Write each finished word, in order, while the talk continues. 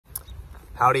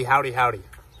Howdy, howdy, howdy.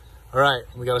 All right,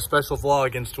 we got a special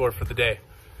vlog in store for the day.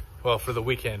 Well, for the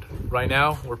weekend. Right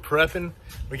now, we're prepping.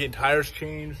 We're getting tires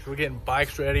changed. We're getting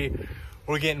bikes ready.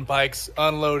 We're getting bikes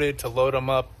unloaded to load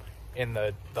them up in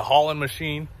the hauling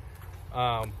machine.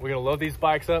 We're gonna load these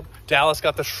bikes up. Dallas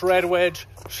got the shred wedge.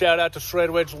 Shout out to shred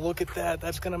wedge. Look at that.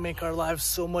 That's gonna make our lives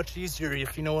so much easier,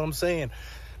 if you know what I'm saying,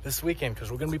 this weekend,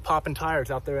 because we're gonna be popping tires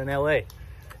out there in LA.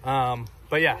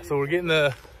 But yeah, so we're getting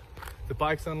the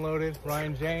bikes unloaded.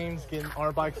 Ryan James getting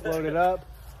our bikes loaded up.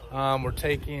 We're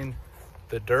taking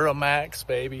the Duramax,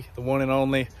 baby, the one and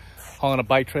only, hauling a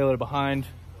bike trailer behind,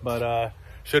 but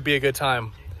should be a good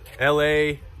time.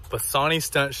 LA Bassani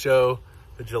Stunt Show,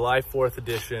 the July 4th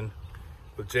edition,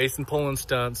 with Jason pulling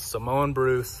stunts, Samoan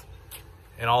Bruce,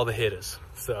 and all the hitters.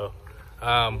 So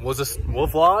we'll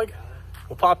vlog,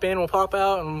 we'll pop in, we'll pop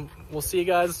out, and we'll see you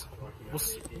guys.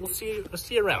 We'll see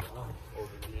you around.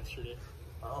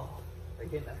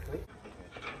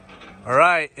 All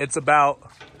right, it's about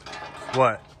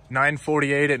what,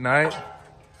 9:48 at night.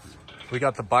 We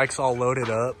got the bikes all loaded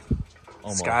up.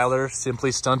 Almost. Skylar,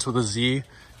 Simply Stunts with a Z,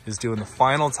 is doing the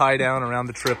final tie down around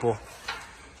the triple.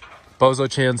 Bozo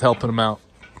Chan's helping him out.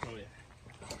 Oh,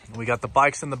 yeah. We got the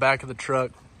bikes in the back of the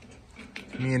truck,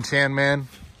 me and Chan Man,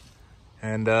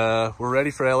 and we're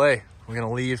ready for LA. We're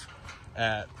gonna leave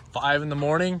at 5 in the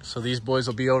morning, so these boys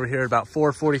will be over here at about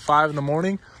 4:45 in the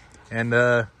morning, and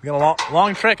we got a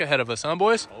long trek ahead of us, huh,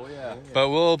 boys? Oh yeah. But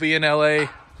we'll be in LA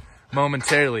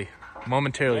momentarily,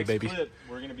 baby. Clip,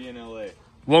 we're gonna be in LA.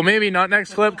 Well, maybe not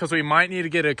next clip, because we might need to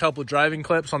get a couple driving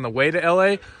clips on the way to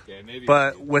LA. Yeah, maybe.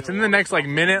 But within the next like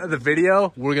minute of the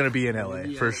video, we're gonna be in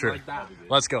LA for sure. Like that.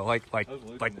 Let's go, like that.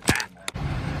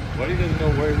 Buddy doesn't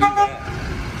know where he's at.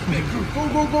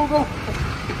 Go.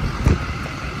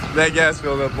 That gas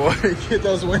filled up, boy. Get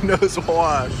those windows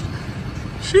washed.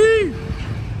 Shee.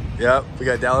 Yep, we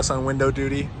got Dallas on window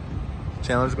duty.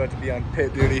 Chandler's about to be on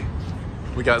pit duty.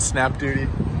 We got snap duty.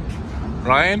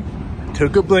 Ryan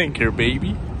took a blinker,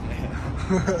 baby.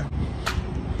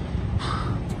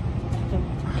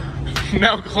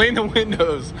 Now clean the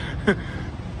windows.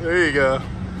 There you go.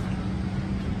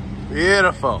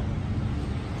 Beautiful.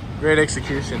 Great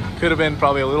execution. Could have been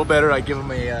probably a little better. I'd give him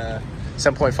a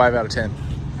 7.5 out of 10.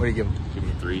 What do you give him? Give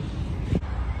me 3.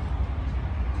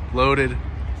 Loaded,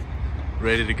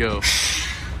 ready to go.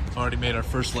 Already made our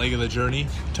first leg of the journey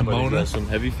to Mona. Some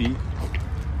heavy feet.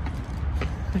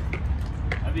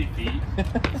 Heavy feet.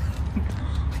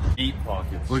 Deep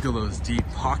pockets. Look at those deep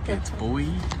pockets, boy.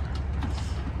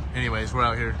 Anyways, we're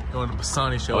out here going to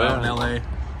Bassani Show out in LA.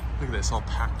 Look at this, all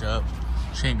packed up.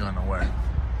 She ain't going nowhere.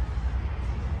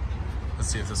 Let's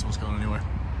see if this one's going anywhere.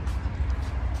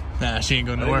 Nah, she ain't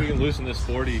going nowhere. I think we can loosen this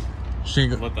 40. She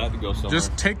ain't let that go somewhere.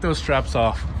 Just take those straps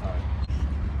off. All right.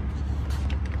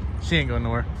 She ain't going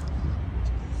nowhere.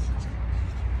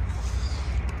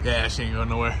 Yeah, she ain't going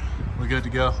nowhere. We're good to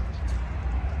go.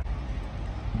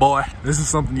 Boy, this is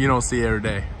something you don't see every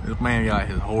day. This man got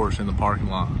his horse in the parking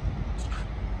lot.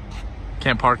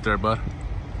 Can't park there, bud.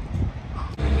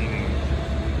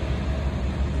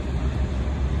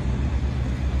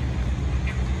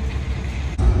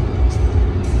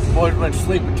 Boys been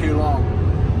sleeping too long.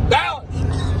 Dallas!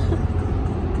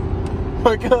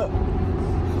 Wake up.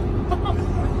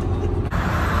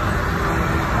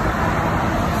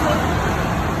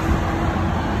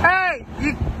 Hey,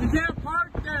 you can't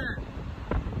park there.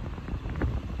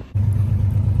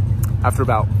 After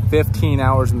about 15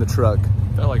 hours in the truck,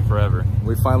 Felt like forever.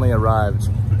 we finally arrived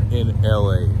in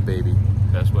LA, baby.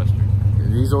 Best Western.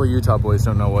 These old Utah boys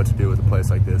don't know what to do with a place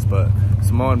like this, but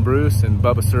Samoan Bruce and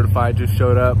Bubba Certified just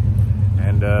showed up,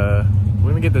 and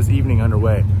we're gonna get this evening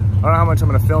underway. I don't know how much I'm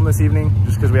gonna film this evening,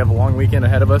 just because we have a long weekend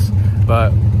ahead of us,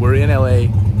 but we're in LA,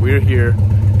 we're here,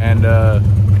 and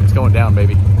it's going down,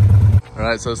 baby. All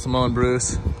right, so Samoan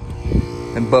Bruce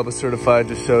and Bubba Certified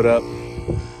just showed up.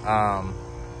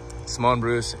 Samoan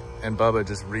Bruce and Bubba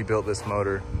just rebuilt this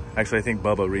motor. Actually, I think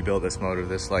Bubba rebuilt this motor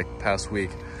this like past week.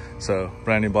 So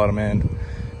brand new bottom end,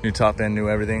 new top end, new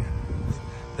everything.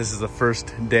 This is the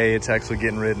first day it's actually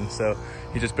getting ridden. So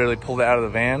he just barely pulled it out of the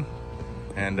van,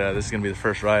 and this is gonna be the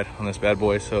first ride on this bad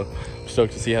boy. So I'm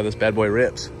stoked to see how this bad boy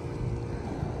rips.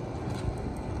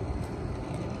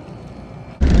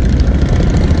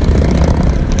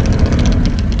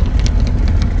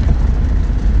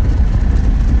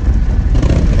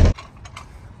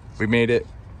 We made it.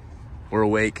 We're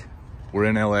awake. We're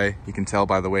in LA. You can tell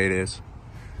by the way it is.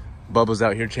 Bubba's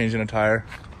out here changing a tire.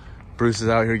 Bruce is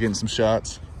out here getting some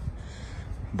shots.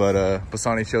 But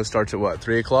Bassani show starts at what,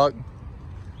 3 o'clock?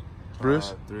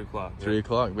 Bruce? 3 o'clock. Yeah. 3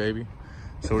 o'clock, baby.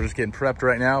 So we're just getting prepped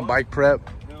right now, bike prep.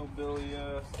 Hillbilly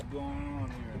going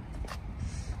on here.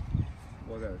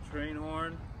 Well, I got a train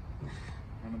horn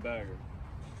on the bagger.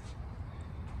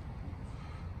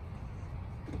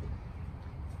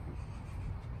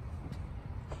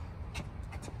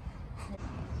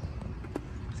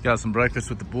 Just got some breakfast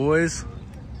with the boys.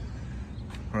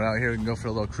 We're out here and go for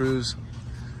a little cruise.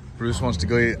 Bruce wants to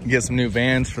go get some new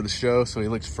vans for the show, so he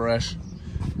looks fresh.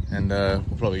 And we'll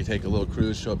probably take a little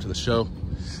cruise, show up to the show,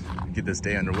 get this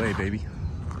day underway, baby.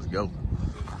 Let's go.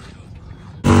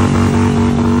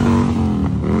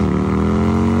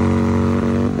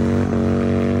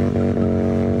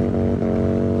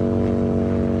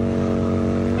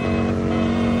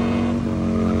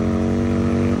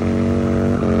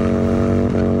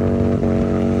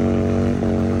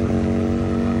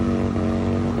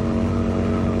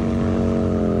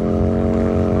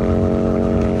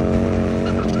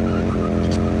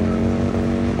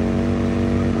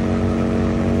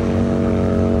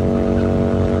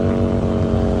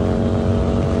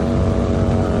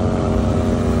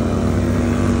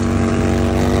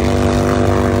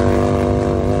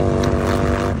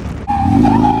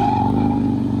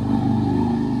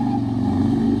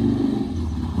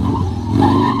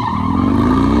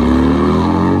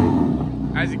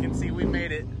 As you can see, we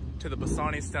made it to the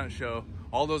Bassani Stunt Show.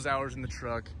 All those hours in the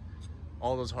truck,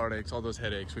 all those heartaches, all those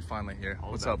headaches, we finally here.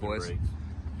 What's up, boys? Breaks.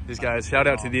 These guys, shout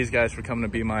out to these guys for coming to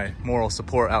be my moral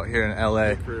support out here in LA.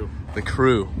 The crew. The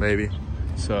crew, baby.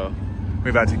 So we're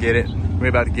about to get it. We're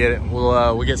about to get it.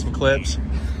 We'll get some clips.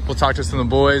 We'll talk to some of the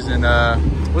boys and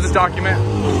we'll just document.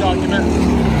 We'll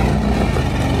document.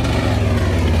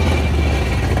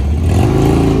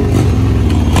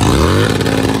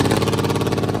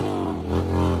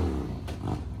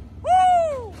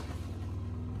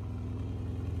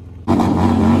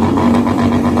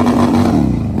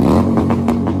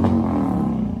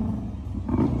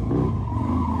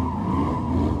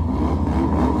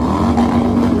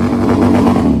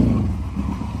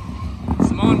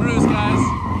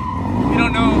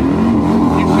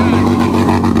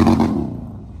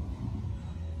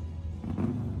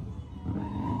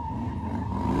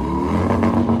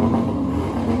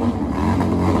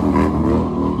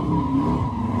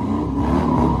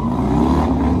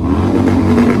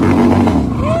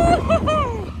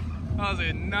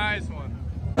 Nice one.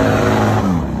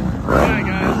 Alright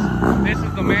guys, this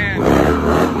is the man.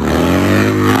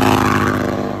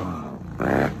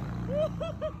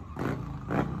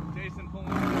 Jason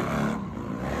pulling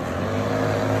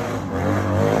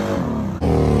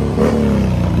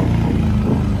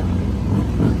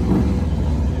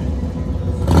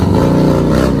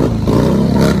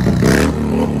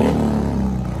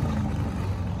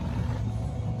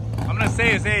I'm gonna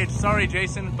say his age, sorry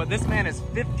Jason, but this man is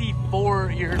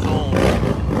 54 years old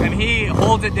and he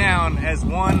holds it down as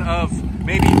one of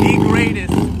maybe the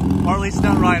greatest Harley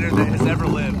stunt rider that has ever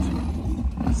lived.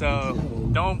 So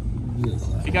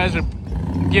if you guys are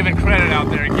giving credit out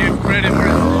there, give credit where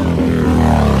it's due.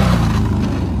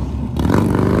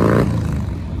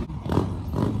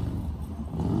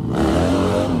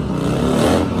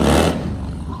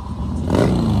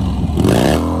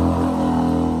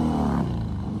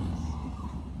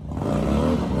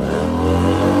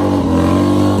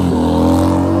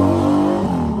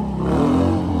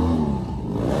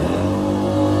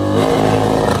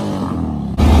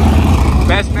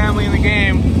 Best family in the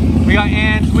game. We got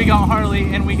Ange, we got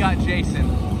Harley, and we got Jason.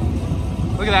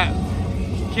 Look at that.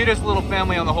 Cutest little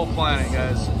family on the whole planet,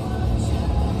 guys.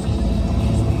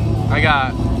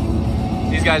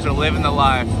 These guys are living the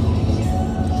life.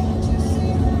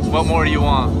 What more do you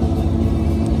want?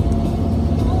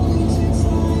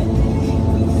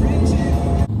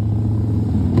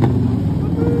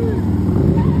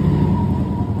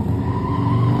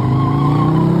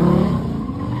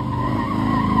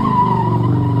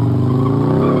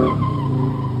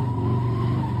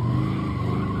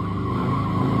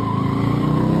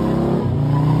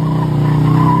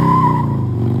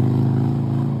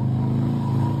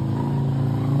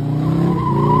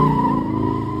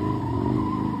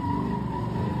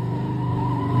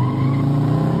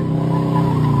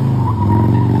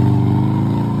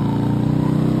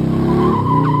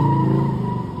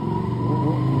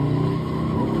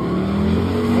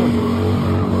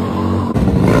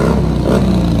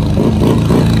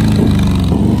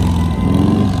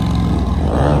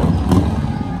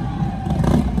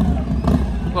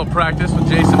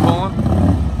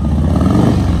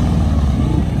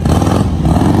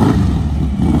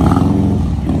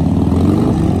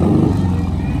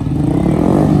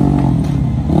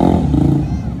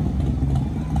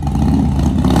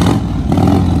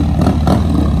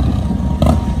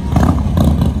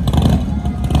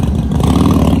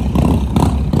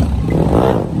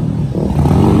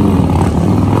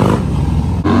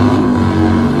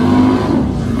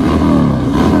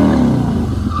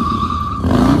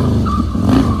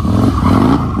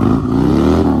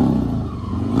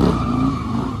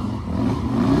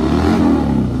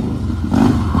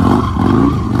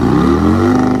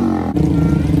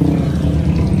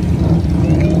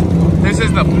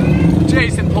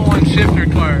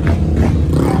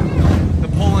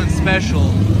 special.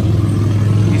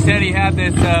 He said he had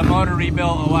this motor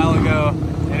rebuilt a while ago,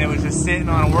 and it was just sitting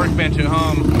on a workbench at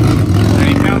home. And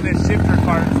he found this shifter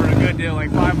cart for a good deal,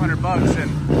 like 500 bucks,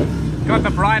 and got the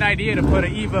bright idea to put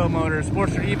an Evo motor,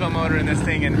 Sportster Evo motor in this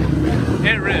thing, and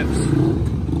it rips.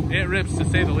 It rips, to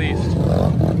say the least.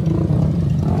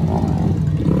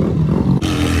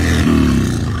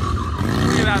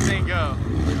 Look at that thing go.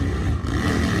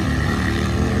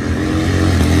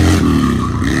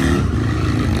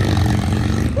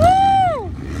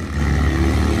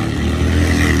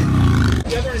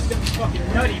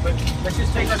 Nutty, but let's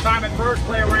just take our time at first,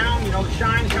 play around, you know,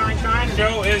 shine.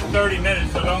 Show is 30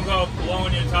 minutes, so don't go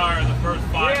blowing your tire the first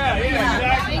 5 minutes.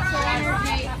 Exactly.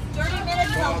 30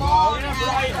 minutes is a long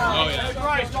Right. time. Oh, yeah. That's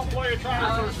right. Don't blow your tire the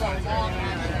first 5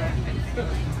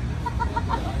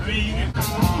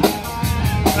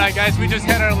 minutes. Alright guys, we just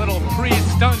had our little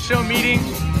pre-stunt show meeting.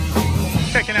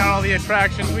 Checking out all the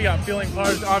attractions. We got fueling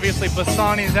cars. Obviously,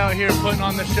 Bassani's out here putting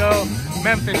on the show.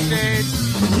 Memphis Shade.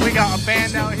 We got a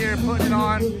band out here putting it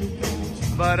on.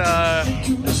 But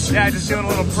yeah, just doing a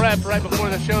little prep right before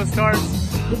the show starts.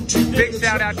 Big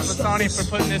shout out to Bassani for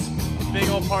putting this big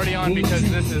old party on, because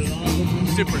this is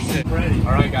super sick.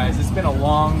 Alright guys, it's been a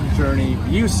long journey.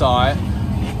 You saw it.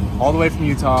 All the way from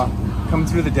Utah, coming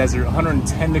through the desert,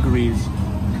 110 degrees.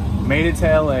 Made it to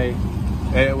LA.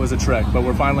 It was a trek, but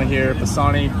we're finally here.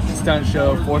 Bassani Stunt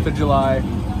Show, 4th of July.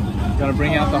 Gonna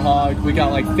bring out the hog. We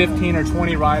got like 15 or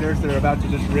 20 riders that are about to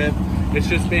just rip. It's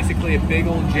just basically a big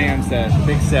old jam sesh, a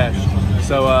big sesh.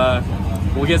 So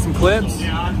we'll get some clips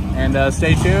and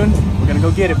stay tuned. We're gonna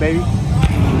go get it, baby.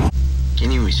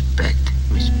 Can you respect?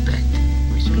 We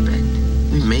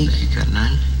make it,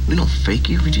 carnal. We don't fake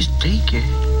it, we just take it.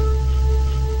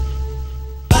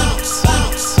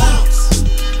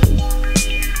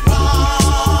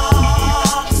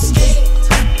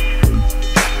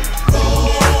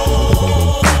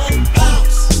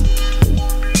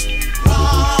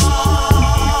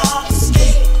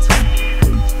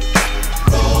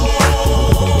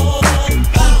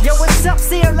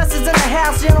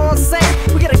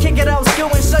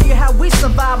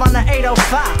 On the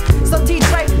 805, so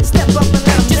T-Trey, step up and let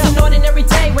them just an ordinary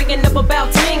day, waking up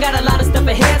about 10. Got a lot of stuff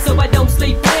ahead, so I don't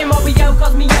sleep in. Mario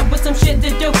calls me up with some shit to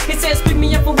do. He says pick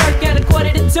me up for work at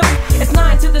 1:45. It's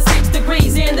 9 to the 6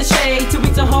 degrees in the shade. 2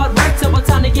 weeks of hard work, so it's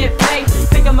time to get paid.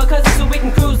 Pick up my cousin so we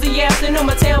can cruise the afternoon.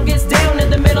 My town gets down in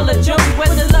the middle of June.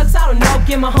 Where's the lux? I don't know.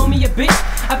 Give my homie a bitch.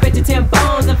 I bet you 10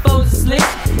 bones and foes asleep.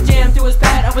 Jam through his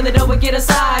pad, open the door and get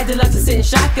inside. Deluxe is sitting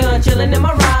shotgun, chilling in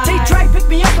my ride. T-Trey picked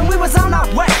me up and we was on our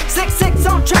way. 6-6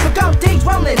 on triple go D's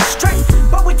rolling straight,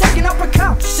 but we taking up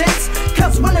precautions,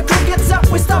 cause when the crew gets up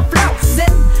we start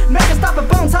flossing. Make a stop at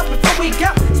Bones House before we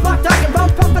go. Spark dog and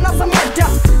bones pumping on some end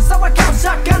up. So I count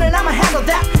shotgun and I'ma handle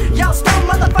that. Y'all stone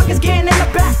motherfuckers getting in the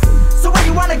back. So where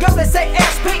you wanna go? They say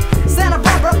SP Santa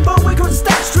Barbara, but we cruise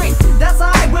State Street. That's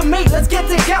alright with me, let's get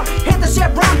to go. Hit the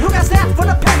Chevron, who got snapped for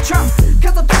the petrol?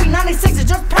 Cause the 396 is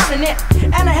just pounding it,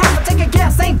 and a half a tank of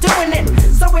gas ain't doing it.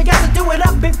 So we got to do it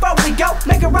up before we go.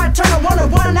 Make a right turn on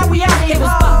 101, now we out here. It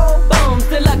was Bones,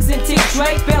 Deluxe and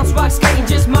T-Trey. Bounce rock skating,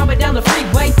 just mob it down the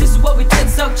freeway. This is what we did,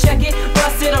 so check it.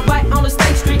 Busted up right on the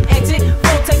State Street exit.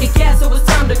 Full take a gas, so it's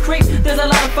time to creep. There's a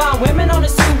lot of fine women on the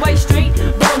two-way street.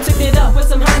 Bone took it up with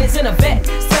some honeys in a vet.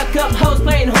 Stuck up hoes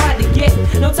playing hard to get.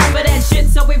 No time for that shit,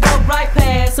 so we rolled right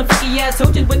past some freaky ass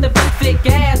hooches with the big thick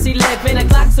gas. 11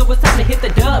 o'clock, so it's time to hit the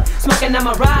dub. Smoking on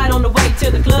my ride on the way to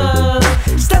the club.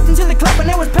 Stepped into the club and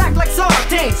it was packed like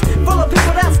sardines, full of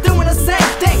people that's doing the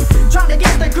same thing. Trying to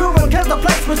get the groove on cause the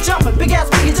place was jumping. Big ass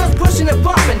speakers just pushing and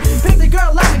bumping. Pick the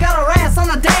girl up and got her ass on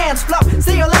the dance floor.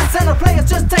 See your last and the players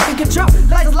just taking control.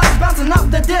 Lights bouncing off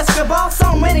the disco ball.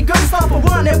 So many girls start for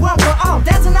one and one for all.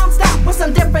 Dancing non-stop with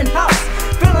some different hoes.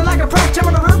 Feeling like a pro,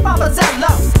 jumping the roof off a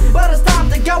Zello. But it's time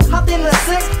to go, hop in the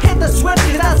 6. Hit the switch,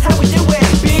 cause that's how we do it,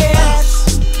 bitch.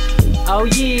 Oh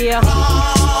yeah,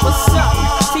 what's up?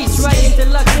 T-Trey and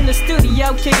Deluxe in the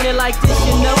studio, kicking it like this,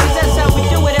 you know. That's how we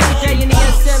do it every day in the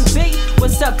SMB.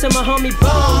 What's up to my homie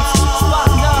Bones? Spark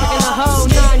dog and the whole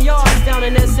 9 yards down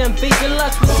in SMB.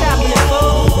 Deluxe, what's happening,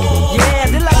 fool?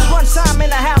 Yeah, Deluxe one time in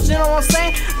the house, you know what I'm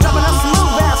saying? Dropping up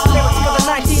smooth ass lyrics for the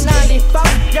 1994.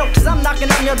 Yo, cause I'm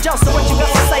knocking on your jaw, so what you got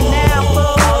to say now,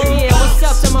 fool? Oh yeah, what's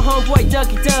up to my homeboy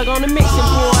Dougie Doug on the mixing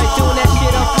board, doing that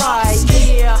shit up right,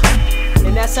 yeah.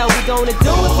 And that's how we gonna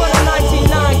do it for the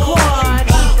 99 quad.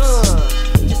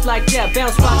 Just like that,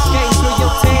 bounce rock skating through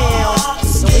your town.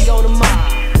 So we gonna mob.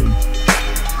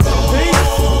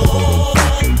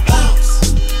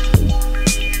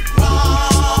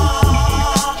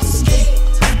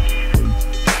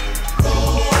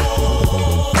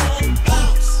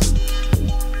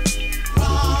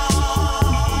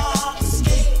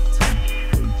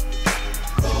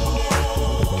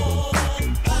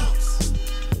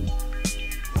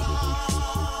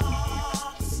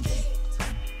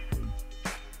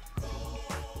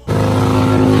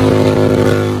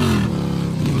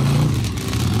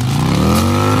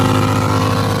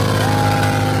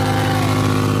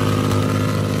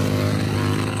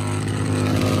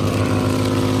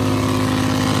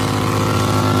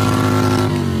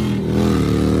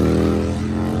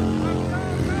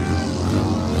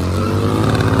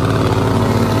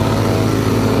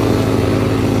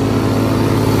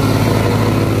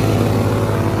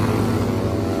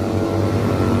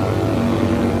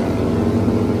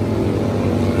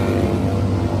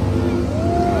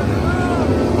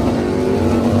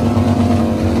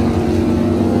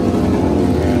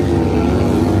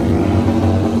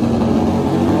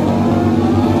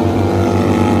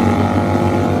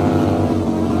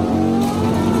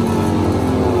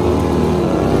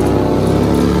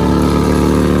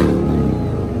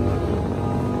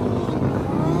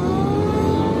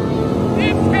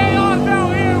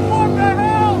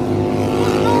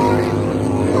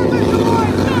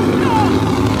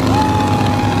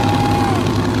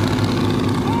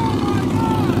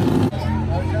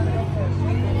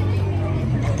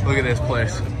 at this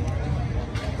place.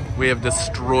 We have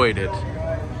destroyed it.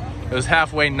 It was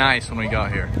halfway nice when we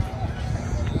got here.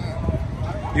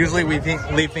 Usually we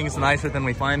leave things nicer than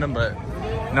we find them, but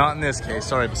not in this case.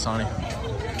 Sorry, Bassani.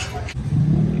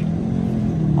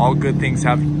 All good things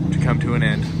have to come to an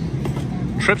end.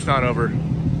 Trip's not over,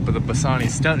 but the Bassani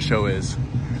Stunt Show is.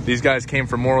 These guys came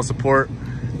for moral support.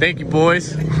 Thank you,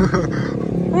 boys.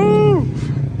 Woo!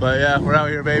 But yeah, we're out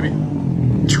here, baby.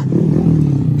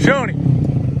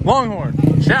 Shoney,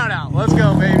 Longhorn, shout out. Let's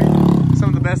go, baby. Some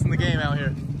of the best in the game out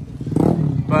here.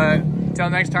 But until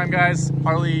next time, guys,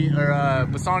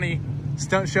 Bassani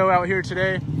Stunt Show out here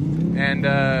today. And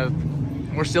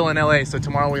we're still in LA, so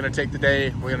tomorrow we're gonna take the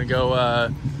day. We're gonna go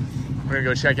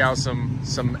check out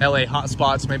some LA hot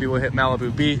spots. Maybe we'll hit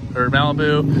Malibu Beach or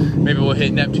Malibu. Maybe we'll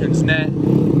hit Neptune's Net.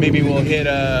 Maybe we'll hit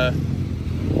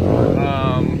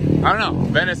I don't know,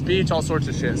 Venice Beach, all sorts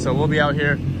of shit. So we'll be out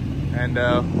here, and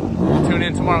we'll tune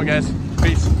in tomorrow, guys.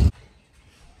 Peace.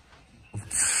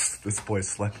 This boy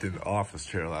slept in the office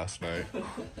chair last night.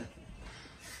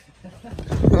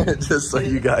 Just so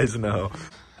you guys know.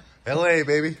 LA,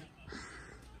 baby.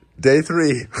 Day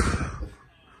 3.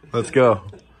 Let's go.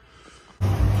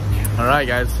 All right,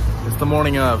 guys. It's the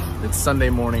morning of. It's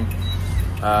Sunday morning.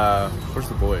 Where's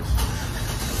the boys?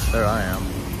 There I am.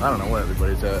 I don't know where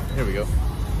everybody's at. Here we go.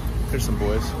 Here's some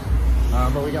boys.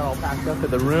 But we got all packed up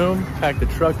at the room, packed the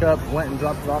truck up, went and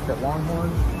dropped it off at Longhorn.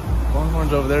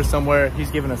 Longhorn's over there somewhere. He's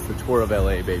giving us the tour of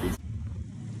LA, baby.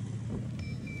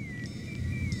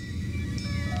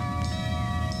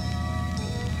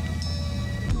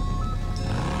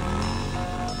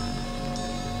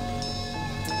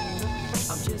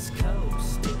 I'm just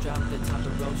coasting, drop the top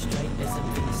and roll straight.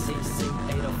 SMPCC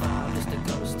 805 is the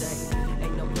ghost day.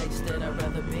 Ain't no place that I'd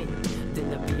rather be than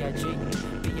the BIG,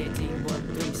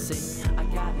 BAT13C. I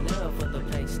got love for the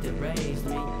place that raised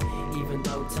me, even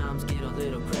though times get a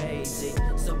little crazy.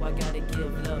 So I gotta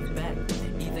give love back.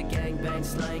 Either gangbang,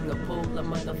 slang, or pull a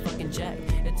motherfucking jack.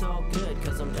 It's all good,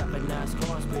 cause I'm driving nice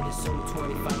cars. Pretty soon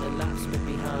 25 to life spent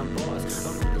behind bars.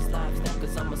 I'm with this lifestyle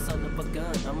cause I'm a son of a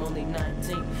gun. I'm only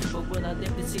 19, but will I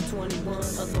live to see 21? A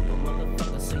little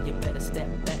motherfucker, so you better step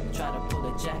back. Try to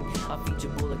pull a jack, I'll feed you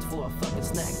bullets for a fucking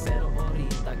snack. Pero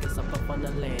ahorita que I'm up on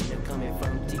the land. I'm coming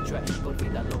from Detroit, but we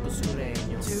la local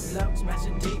sureño. Too low,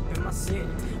 smashing deep in my city.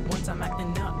 Once I'm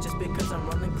acting up just because I'm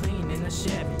rolling clean in a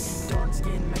Chevy. Dark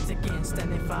skin Mexican,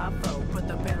 standing 5'0". Put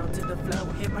the pedal to the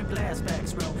floor, hit my glass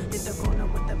backs roll. Hit the corner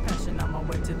with the passion, on my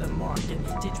way to the market.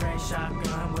 T-Tray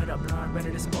shotgun with a blunt,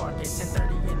 ready to spark it.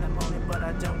 10:30 in the morning, but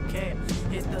I don't care.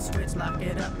 Hit the switch, lock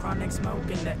it up, chronic smoke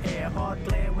in the air. Hard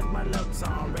glare with my looks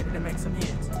on, ready to make some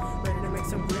hits. Ready to make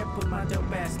some grip with my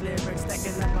dope ass lyrics.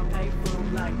 Stacking up my paper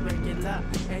like regular.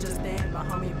 And just then, my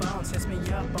homie Bones hits me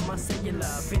up on my cellular.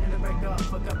 Feeling to break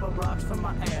off a couple rocks from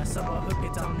my ass. So I hook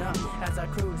it on up as I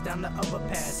cruise down the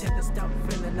overpass. Hit the stump,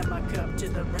 filling up my cup to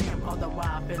the rim. All the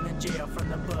while feeling jail from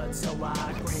the bud, so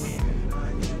I grin.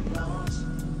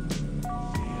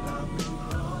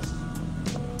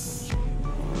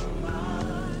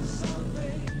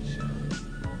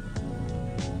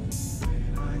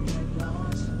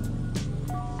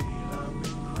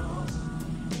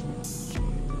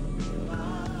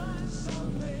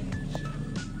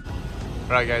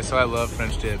 Alright guys, so I love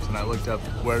French dips, and I looked up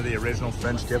where the original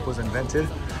French dip was invented.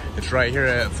 It's right here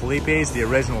at Felipe's, the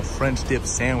original French dip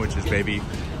sandwiches, baby,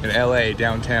 in LA,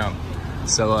 downtown.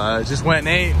 So just went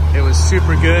and ate. It was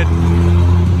super good.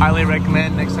 Highly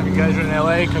recommend next time you guys are in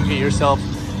LA, come get yourself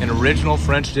an original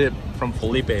French dip from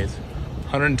Felipe's.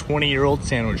 120-year-old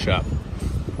sandwich shop.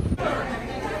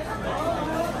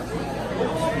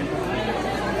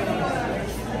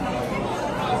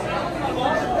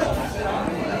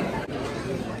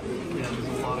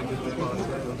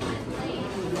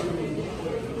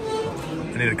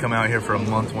 I need to come out here for a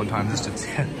month one time just to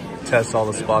test all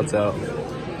the spots out.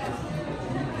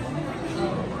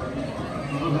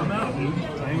 Come out, dude.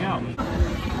 Hang out.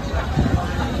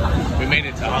 We made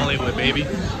it to Hollywood, baby.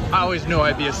 I always knew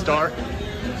I'd be a star.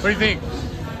 What do you think?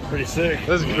 Pretty sick.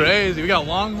 This is crazy. We got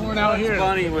Longhorn out here. Bugs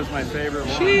Bunny was my favorite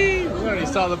one. Gee, we already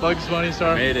saw the Bugs Bunny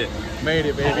star. Made it. Made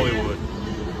it, baby. Hollywood.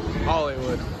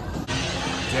 Hollywood.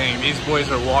 Dang, these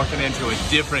boys are walking into a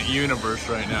different universe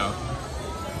right now.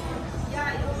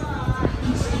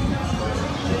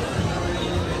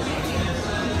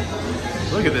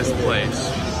 Look at this place.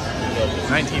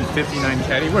 1959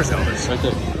 Caddy. Where's Elvis? Right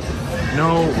there.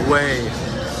 No way.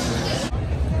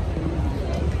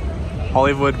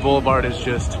 Hollywood Boulevard is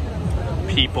just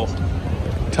people.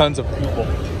 Tons of people.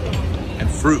 And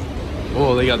fruit.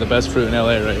 Oh, they got the best fruit in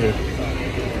LA right here.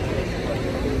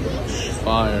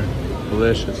 Fire.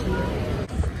 Delicious.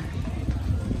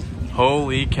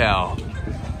 Holy cow.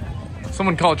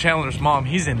 Someone called Chandler's mom.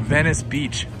 He's in Venice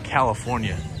Beach,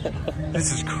 California.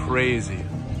 This is crazy.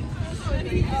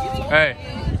 Hey.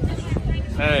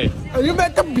 Hey. Are you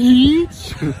at the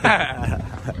beach?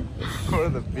 We're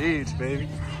at the beach, baby.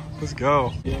 Let's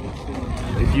go.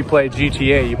 If you play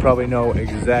GTA, you probably know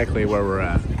exactly where we're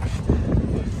at.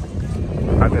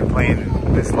 I've been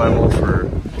playing this level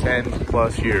for 10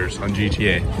 plus years on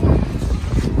GTA.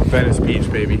 Venice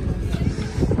Beach, baby.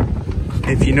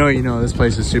 If you know, you know. This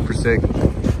place is super sick.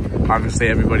 Obviously,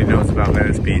 everybody knows about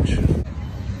Venice Beach.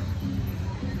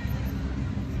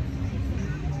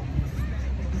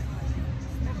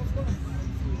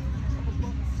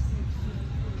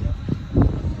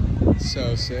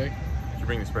 So sick. Did you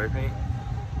bring the spray paint?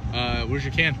 Where's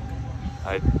your can?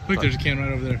 Look, there's a can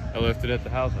right over there. I left it at the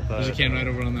house. I thought There's a can right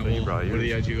over on that wall. Where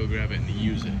did you go grab it and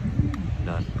use it?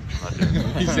 None. Not doing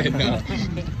it. He said no.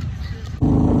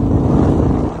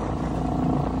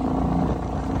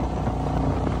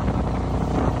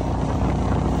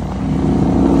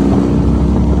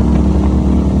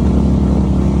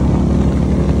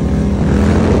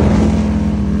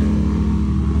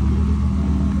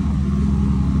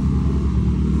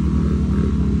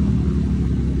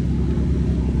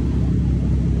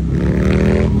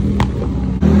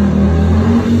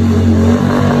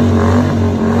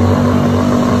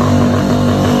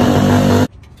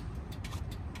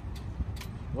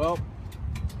 Well,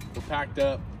 we're packed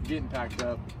up, getting packed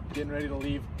up, getting ready to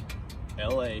leave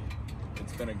LA.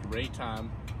 It's been a great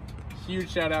time. Huge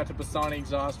shout out to Bassani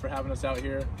Xhaust for having us out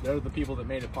here. They're the people that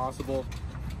made it possible.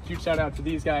 Huge shout out to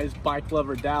these guys, Bike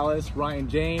Lover Dallas, Ryan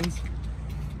James,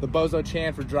 the Bozo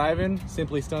Chan for driving.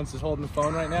 Simply Stunts is holding the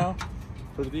phone right now.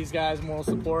 For these guys, moral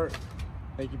support.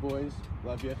 Thank you, boys.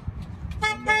 Love you.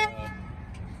 And,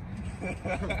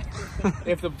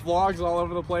 if the vlog's all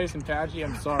over the place and patchy,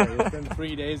 I'm sorry. It's been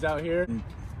 3 days out here.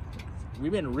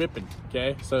 We've been ripping,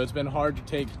 okay? So it's been hard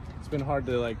to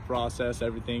like process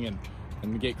everything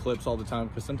and get clips all the time,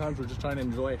 because sometimes we're just trying to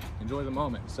enjoy the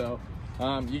moment. So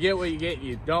you get what you get,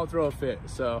 you don't throw a fit.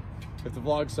 So if the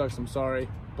vlog sucks, I'm sorry.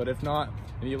 But if not,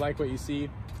 and you like what you see,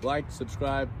 like,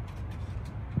 subscribe,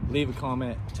 leave a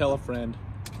comment, tell a friend.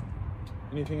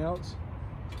 Anything else?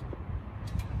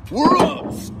 We're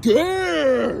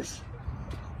upstairs!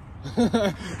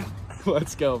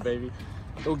 Let's go, baby.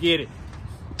 Go get it.